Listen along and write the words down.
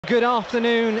Good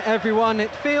afternoon, everyone.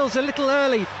 It feels a little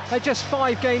early at just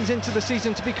 5 games into the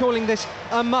season to be calling this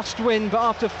a must-win, but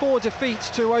after 4 defeats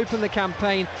to open the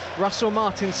campaign, Russell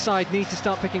Martin's side need to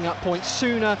start picking up points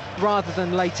sooner rather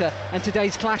than later, and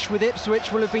today's clash with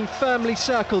Ipswich will have been firmly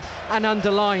circled and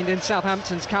underlined in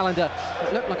Southampton's calendar.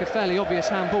 It looked like a fairly obvious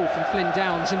handball from Flynn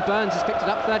Downes, and Burns has picked it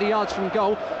up 30 yards from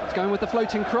goal. It's going with the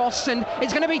floating cross, and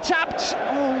it's going to be tapped.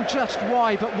 Oh, just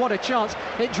wide, but what a chance.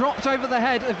 It dropped over the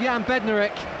head of Jan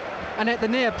Bednarek, and at the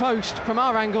near post, from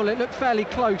our angle, it looked fairly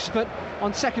close, but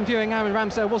on second viewing, Aaron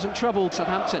Ramsdale wasn't troubled.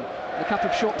 Southampton, a couple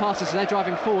of short passes, they're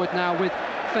driving forward now with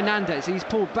Fernandez. He's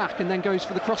pulled back and then goes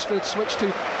for the crossfield switch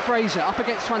to Fraser, up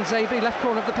against Tuanzebe, left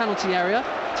corner of the penalty area,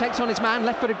 takes on his man,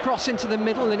 left-footed cross into the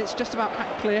middle, and it's just about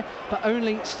hacked clear, but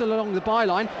only still along the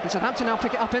byline, and Southampton now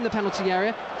pick it up in the penalty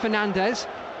area. Fernandez,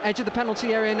 edge of the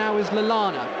penalty area now is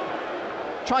Lallana,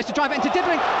 tries to drive it into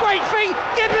Dibbling, great feet,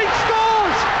 Dibbling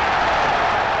scores!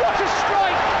 What a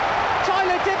strike!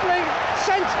 Tyler Dibbling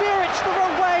sent Ipswich the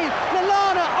wrong way.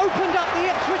 Lallana opened up the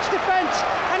Ipswich defence,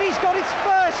 and he's got his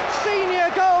first senior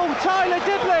goal. Tyler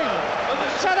Dibbling.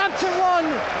 Southampton 1,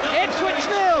 Ipswich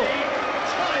 0.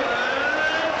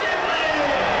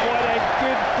 What a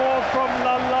good ball from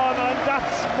Lallana, and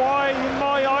that's why, in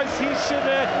my eyes, he should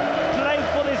play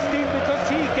for this team, because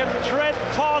he can tread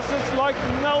passes like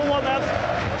no one else.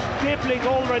 Dibbling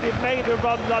already made a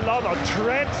run. Lallana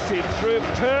treads him through.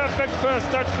 Perfect first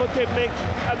touch for Dibbling,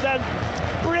 and then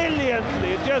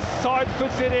brilliantly just side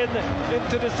puts it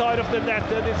into the side of the net,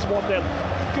 and it's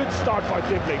 1-0. Good start by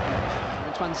Dibbling.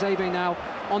 And Tuanzebe now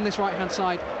on this right hand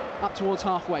side, up towards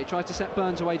halfway, tries to set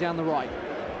Burns away down the right.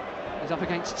 He's up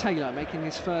against Taylor, making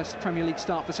his first Premier League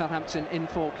start for Southampton, in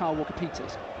for Kyle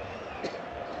Walker-Peters.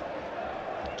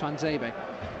 Tuanzebe.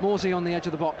 Morsey on the edge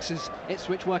of the box as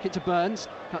Ipswich work it to Burns,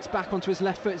 cuts back onto his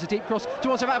left foot, it's a deep cross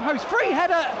towards the back post, free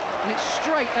header, and it's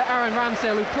straight at Aaron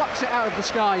Ramsdale, who plucks it out of the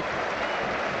sky.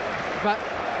 But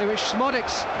it was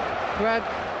Szmodics who had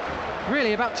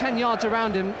really about 10 yards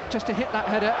around him just to hit that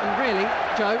header, and really,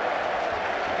 Joe,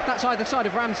 if that's either side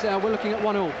of Ramsdale, we're looking at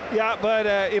 1-1. Yeah, but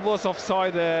it was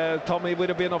offside, Tommy. It would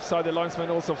have been offside. The linesman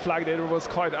also flagged it. It was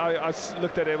quite, I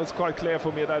looked at it, it was quite clear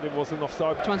for me that it wasn't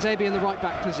offside. Tuanzebe in the right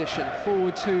back position,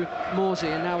 forward to Morsey,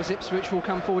 and now as Ipswich will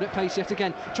come forward at pace yet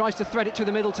again, tries to thread it to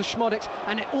the middle to Szmodics,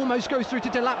 and it almost goes through to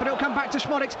Delap, but it'll come back to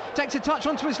Szmodics, takes a touch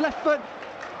onto his left foot,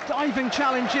 diving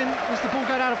challenge in, as the ball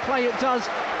going out of play, it does.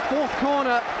 Fourth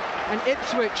corner, and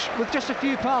Ipswich, with just a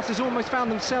few passes, almost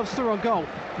found themselves through on goal.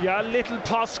 Yeah, little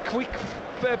pass, quick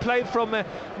play from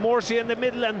Morsey in the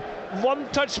middle, and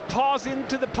one-touch pass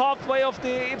into the pathway of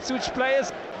the Ipswich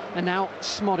players. And now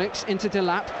Szmodics into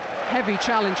Delap, heavy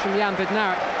challenge from Jan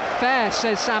Bednarek. Fair,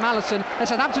 says Sam Allison, and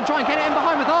Southampton try and get it in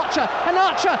behind with Archer, and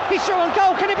Archer, he's through on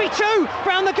goal, can it be 2?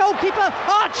 Round the goalkeeper,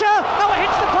 Archer, oh, it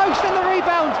hits the post, and the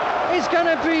rebound is going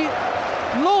to be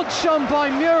launched on by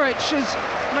Muric as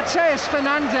Mateus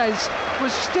Fernandez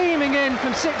was steaming in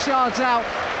from 6 yards out.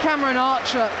 Cameron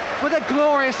Archer with a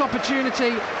glorious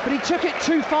opportunity, but he took it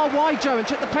too far wide, Joe, and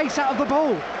took the pace out of the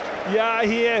ball. Yeah,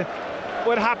 here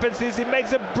what happens is he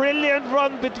makes a brilliant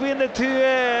run between the two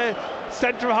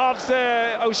centre halves,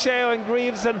 O'Shea and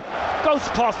Greaves, and goes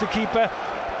past the keeper,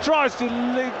 tries to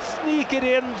sneak it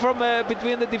in from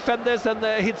between the defenders, and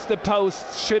hits the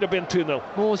post. Should have been 2-0.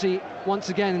 Morsey once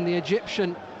again, the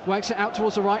Egyptian, works it out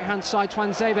towards the right hand side.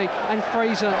 Tuanzebe and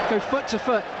Fraser go foot to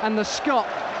foot, and the Scot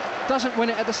doesn't win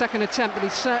it at the second attempt, but he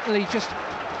certainly just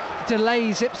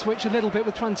delays Ipswich a little bit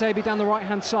with Tuanzebe down the right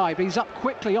hand side, but he's up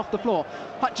quickly off the floor.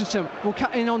 Hutchinson will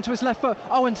cut in onto his left foot.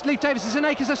 Oh, and Lee Davis is in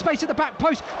acres of space at the back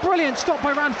post. Brilliant stop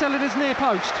by Ramsdale at his near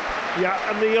post. Yeah,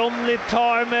 and the only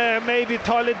time maybe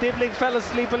Tyler Dibbling fell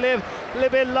asleep a little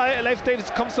bit, Leif Davis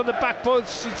comes on the back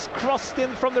post, it's crossed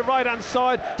in from the right hand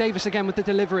side. Davis again with the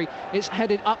delivery, it's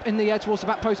headed up in the air towards the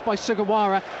back post by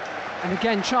Sugawara, and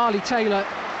again Charlie Taylor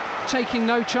taking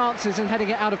no chances and heading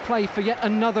it out of play for yet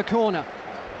another corner.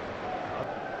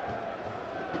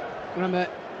 Remember,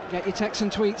 get your texts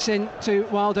and tweets in to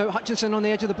Wildo. Hutchinson on the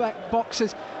edge of the back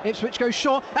boxes. Ipswich goes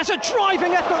short. That's a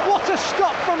driving effort. What a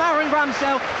stop from Aaron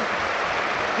Ramsdale.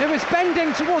 It was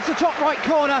bending towards the top right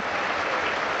corner,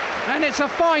 and it's a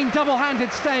fine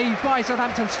double-handed save by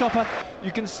Southampton stopper.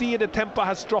 You can see the tempo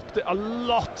has dropped a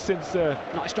lot since.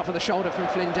 Nice drop of the shoulder from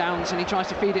Flynn Downes, and he tries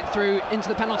to feed it through into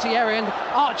the penalty area, and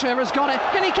Archer has got it.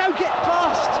 Can he go get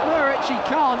past Muric? He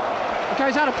can't. It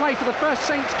goes out of play for the first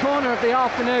Saints corner of the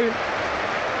afternoon.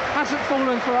 Hasn't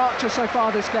fallen for Archer so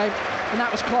far this game, and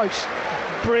that was close.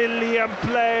 Brilliant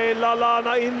play,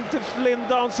 Lallana into Flynn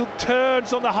Downes, who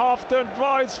turns on the half turn,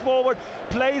 drives forward,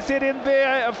 plays it in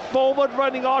there, a forward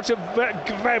running Archer,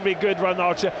 very good run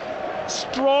Archer,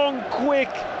 strong, quick,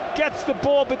 gets the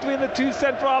ball between the two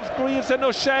centre-halves, Greaves and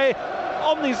O'Shea,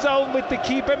 on his own with the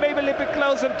keeper, maybe a little bit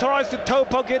close, and tries to toe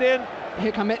poke it in.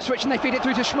 Here come Ipswich and they feed it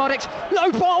through to Schmodix.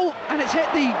 Low ball, and it's hit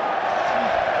the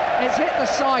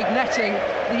side netting.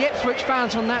 The Ipswich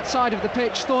fans on that side of the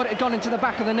pitch thought it had gone into the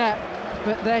back of the net,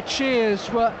 but their cheers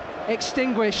were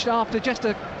extinguished after just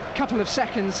a couple of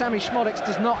seconds. Sammy Schmodix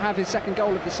does not have his second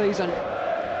goal of the season.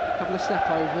 A couple of step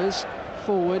overs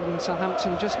forward, and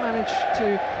Southampton just managed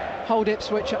to hold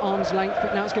Ipswich at arm's length,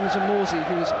 but now it's given to Morsey,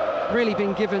 who has really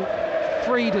been given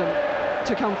freedom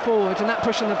to come forward, and that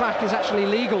push in the back is actually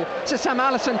legal to Sam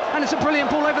Allison, and it's a brilliant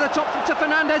ball over the top to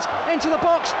Fernandez into the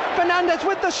box. Fernandez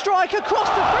with the strike across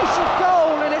the face of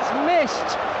goal, and it's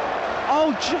missed.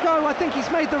 Oh Joe, I think he's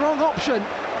made the wrong option.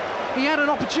 He had an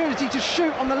opportunity to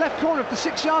shoot on the left corner of the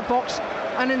 6-yard box,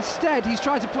 and instead he's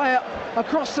tried to play it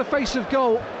across the face of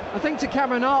goal, I think to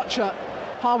Cameron Archer.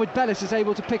 Harwood Bellis is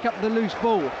able to pick up the loose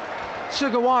ball.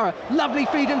 Sugawara, lovely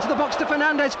feed into the box to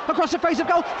Fernandez, across the face of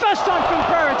goal, first time from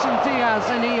Brereton Diaz,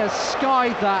 and he has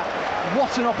skied that.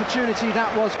 What an opportunity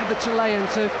that was for the Chilean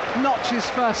to notch his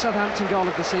first Southampton goal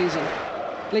of the season.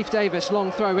 Leif Davis,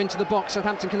 long throw into the box.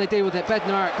 Southampton, can they deal with it?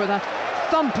 Bednarek with a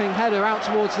thumping header out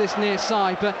towards this near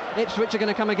side, but Ipswich are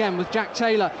going to come again with Jack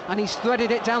Taylor, and he's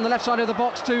threaded it down the left side of the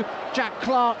box to Jack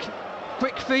Clark.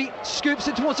 Quick feet, scoops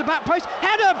it towards the back post,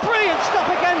 header, brilliant stop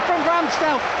again from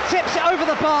Ramsdale, tips it over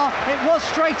the bar. It was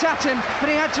straight at him, but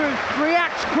he had to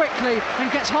react quickly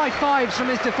and gets high fives from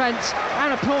his defence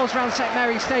and applause around St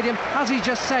Mary's Stadium as he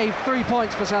just saved 3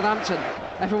 points for Southampton.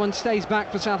 Everyone stays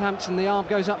back for Southampton. The arm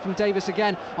goes up from Davis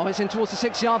again. Oh, it's in towards the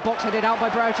 6-yard box, headed out by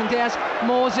Brereton Diaz.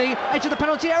 Morsey, edge of the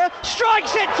penalty area,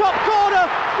 strikes it, top corner.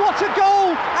 What a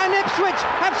goal! And Ipswich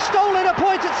have stolen a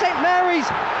point at St Mary's.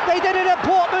 They did it at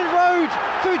Portman Road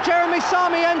through Jeremy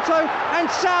Sarmiento, and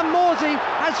Sam Morsey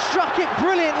has struck it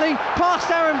brilliantly past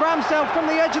Aaron Ramsdale from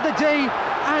the edge of the D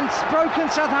and broken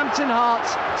Southampton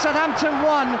hearts. Southampton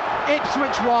 1,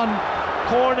 Ipswich 1.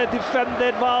 Corner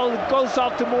defended well, goes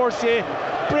out to Morsey.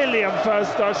 Brilliant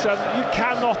first touch, and you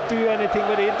cannot do anything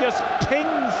with it. It just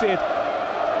pings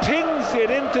it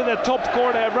into the top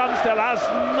corner. Ramsdale has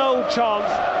no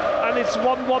chance, and it's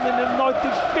 1-1 in the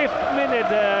 95th minute.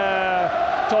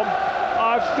 Tom,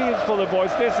 I feel for the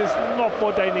boys. This is not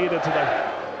what they needed today.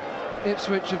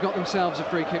 Ipswich have got themselves a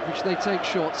free kick, which they take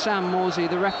short. Sam Morsey,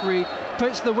 the referee,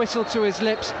 puts the whistle to his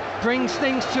lips, brings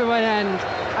things to an end,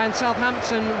 and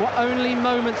Southampton were only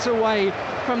moments away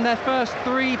from their first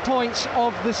 3 points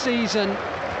of the season.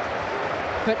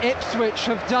 But Ipswich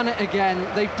have done it again.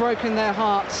 They've broken their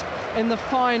hearts in the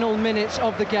final minutes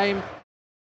of the game.